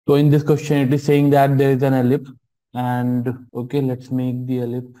So in this question, it is saying that there is an ellipse, and okay, let's make the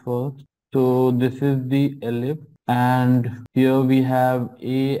ellipse first. So this is the ellipse, and here we have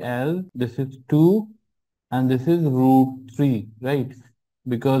AL, this is 2, and this is root 3, right?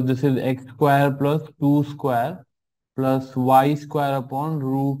 Because this is x square plus 2 square plus y square upon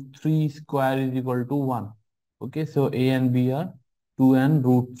root 3 square is equal to 1. Okay, so A and B are 2 and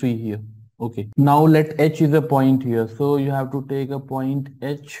root 3 here. Okay, now let H is a point here. So you have to take a point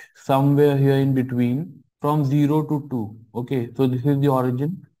H somewhere here in between from 0 to 2. Okay, so this is the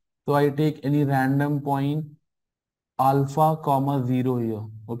origin. So I take any random point alpha comma 0 here.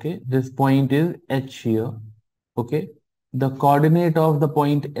 Okay, this point is H here. Okay, the coordinate of the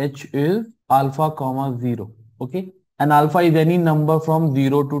point H is alpha comma 0. Okay, and alpha is any number from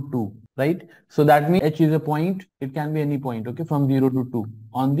 0 to 2, right? So that means H is a point, it can be any point, okay, from 0 to 2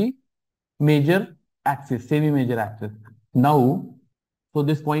 on the major axis, semi-major axis. Now, so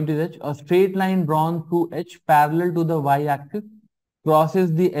this point is H, a straight line drawn through H parallel to the y-axis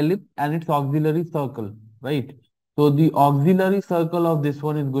crosses the ellipse and its auxiliary circle, right? So the auxiliary circle of this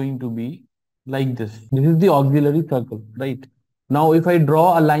one is going to be like this. This is the auxiliary circle, right? Now, if I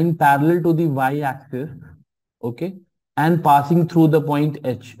draw a line parallel to the y-axis, okay, and passing through the point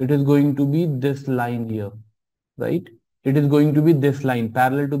H, it is going to be this line here, right? It is going to be this line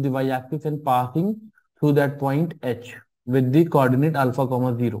parallel to the y-axis and passing through that point H with the coordinate alpha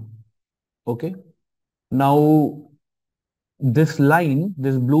comma 0. Okay. Now, this line,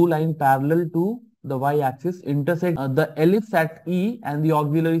 this blue line parallel to the y-axis intersect the ellipse at E and the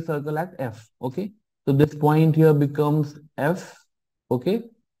auxiliary circle at F. Okay. So this point here becomes F. Okay.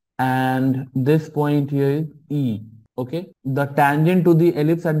 And this point here is E. Okay. The tangent to the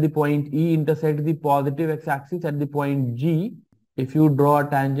ellipse at the point E intersects the positive x-axis at the point G. If you draw a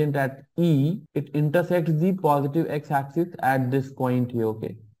tangent at E, it intersects the positive x-axis at this point here.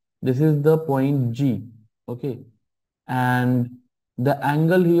 Okay. This is the point G. Okay. And the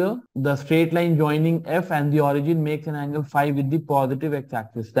angle here, the straight line joining F and the origin makes an angle phi with the positive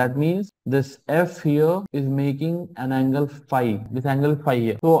x-axis. That means this F here is making an angle phi. This angle phi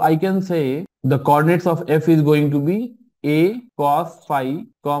here. So I can say the coordinates of F is going to be A cos phi,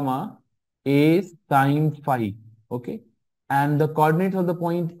 comma A sin phi. Okay. And the coordinates of the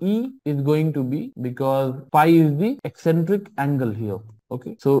point E is going to be, because phi is the eccentric angle here.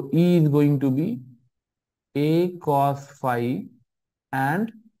 Okay. So E is going to be A cos phi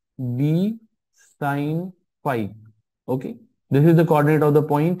and B sin phi. Okay. This is the coordinate of the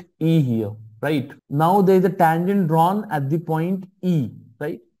point E here, right? Now there is a tangent drawn at the point E,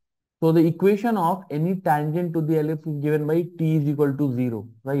 right? So the equation of any tangent to the ellipse is given by t is equal to 0,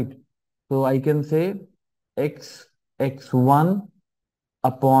 right? So I can say x1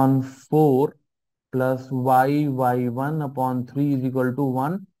 upon 4 plus y1 upon 3 is equal to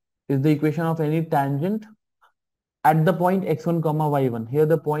 1 is the equation of any tangent at the point x1 comma y1. Here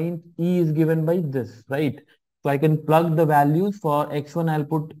the point E is given by this, right? So I can plug the values. For x1 I'll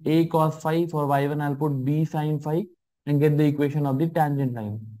put A cos phi, for y1 I'll put B sin phi and get the equation of the tangent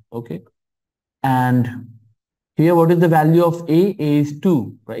line. Okay. And here what is the value of A? A is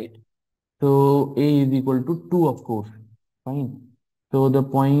 2, right? So A is equal to 2, of course. Fine. So the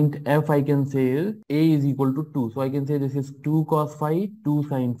point F I can say is A is equal to 2. So I can say this is 2 cos phi, 2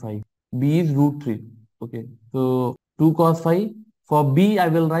 sin phi. B is root 3. Okay. So 2 cos phi. For B I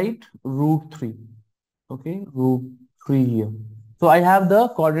will write root 3. Okay. Root 3 here. So I have the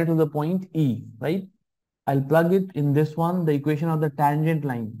coordinate of the point E, right? I'll plug it in this one, the equation of the tangent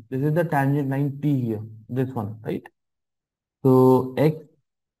line. This is the tangent line T here. This one, right? So x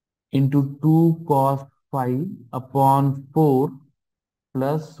into 2 cos phi upon 4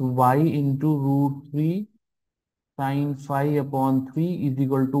 plus y into root 3 sin phi upon 3 is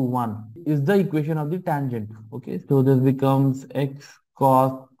equal to 1 is the equation of the tangent. Okay, so this becomes x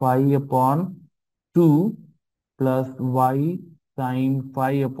cos phi upon 2 plus y sin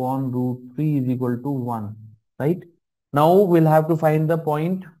phi upon root 3 is equal to 1, right? Now we'll have to find the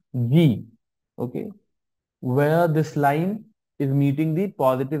point G, okay, where this line is meeting the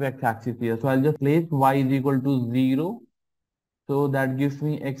positive x-axis here. So I'll just place y is equal to 0. So that gives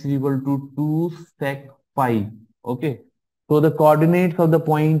me x is equal to 2 sec phi. Okay. So the coordinates of the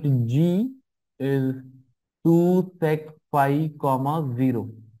point G is 2 sec phi comma 0.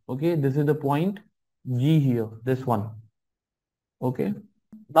 Okay. This is the point G here, this one. Okay.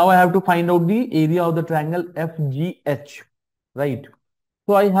 Now I have to find out the area of the triangle FGH, right?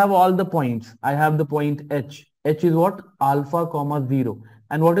 So I have all the points. I have the point H. H is what? Alpha comma 0.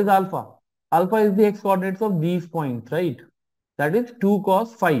 And what is alpha? Alpha is the x coordinates of these points, right? That is 2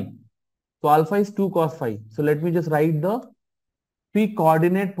 cos phi. So alpha is 2 cos phi. So let me just write the three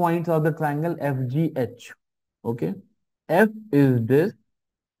coordinate points of the triangle FGH. Okay, F is this,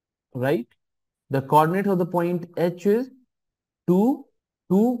 right? The coordinate of the point H is 2,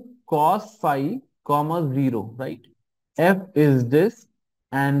 2 cos phi, comma 0, right? F is this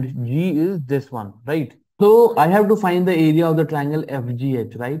and G is this one, right? So I have to find the area of the triangle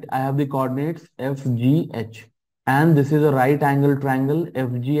FGH, right? I have the coordinates FGH and this is a right angle triangle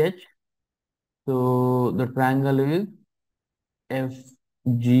FGH. So the triangle is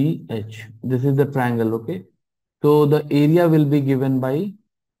FGH. This is the triangle, okay? So the area will be given by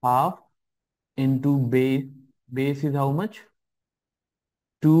half into base. Base is how much?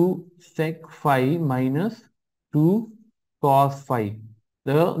 2 sec phi minus 2 cos phi.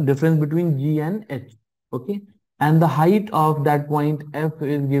 The difference between G and H. Okay. And the height of that point F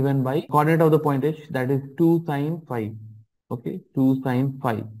is given by coordinate of the point H, that is 2 sine phi. Okay. 2 sine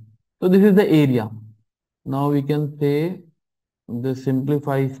phi. So this is the area. Now we can say this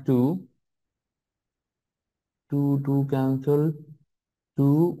simplifies to 2 cancel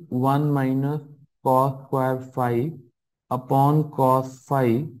to 1 minus cos square phi upon cos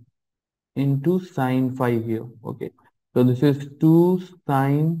phi into sine phi here. Okay. So this is 2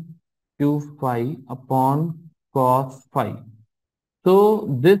 sine cube phi upon cos phi. So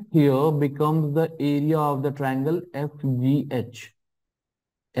this here becomes the area of the triangle FGH.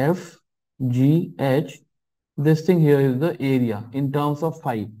 FGH. This thing here is the area in terms of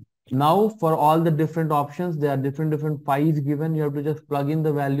phi. Now for all the different options, there are different phi's given. You have to just plug in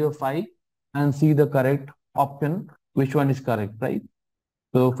the value of phi and see the correct option, which one is correct, right?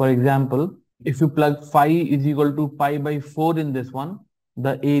 So for example, if you plug phi is equal to pi by 4 in this one,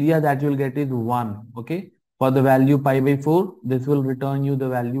 the area that you will get is 1. Okay. For the value pi by 4, this will return you the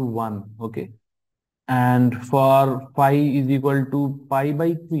value 1. Okay. And for phi is equal to pi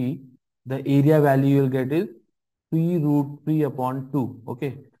by 3, the area value you will get is 3 root 3 upon 2.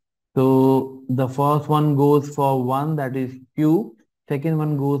 Okay. So the first one goes for 1, that is q. Second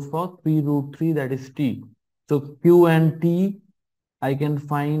one goes for 3 root 3, that is t. So q and t I can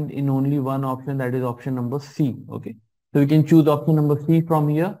find in only one option, that is option number C. Okay. So you can choose option number C from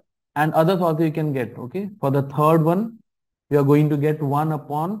here and others also you can get. Okay. For the third one, we are going to get 1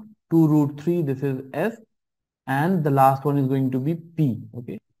 upon 2 root 3. This is S and the last one is going to be P.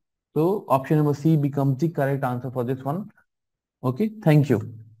 Okay. So option number C becomes the correct answer for this one. Okay. Thank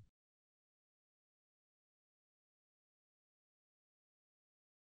you.